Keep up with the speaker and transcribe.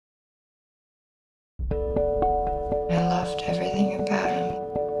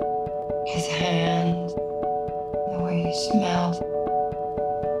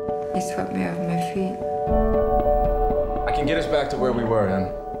back to where we were, and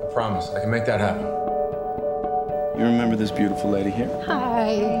I promise I can make that happen. You remember this beautiful lady here?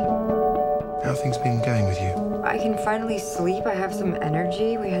 Hi. How have things been going with you? I can finally sleep. I have some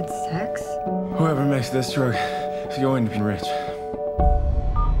energy. We had sex. Whoever makes this drug is going to be rich.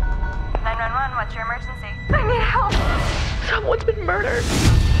 911, what's your emergency? I need help. Someone's been murdered.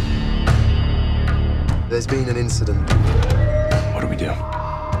 There's been an incident. What do we do?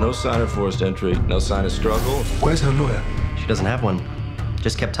 No sign of forced entry, no sign of struggle. Where's her lawyer? She doesn't have one.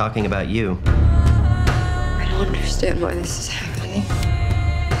 Just kept talking about you. I don't understand why this is happening.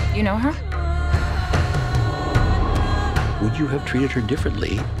 You know her? Would you have treated her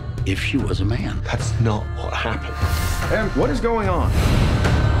differently if she was a man? That's not what happened. Em, what is going on?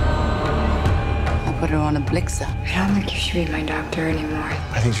 I put her on a Blixa. I don't think you should be my doctor anymore.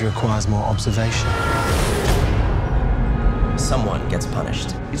 I think she requires more observation. Someone gets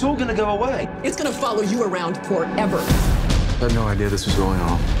punished. It's all gonna go away. It's gonna follow you around forever. I had no idea this was going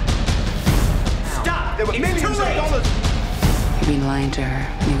on. Stop! There were millions of dollars! You've been lying to her,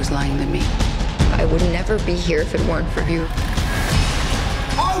 and he was lying to me. I would never be here if it weren't for you.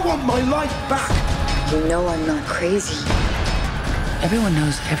 I want my life back! You know I'm not crazy. Everyone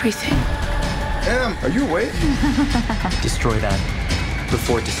knows everything. Em, are you awake? Destroy that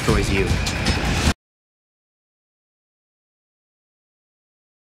before it destroys you.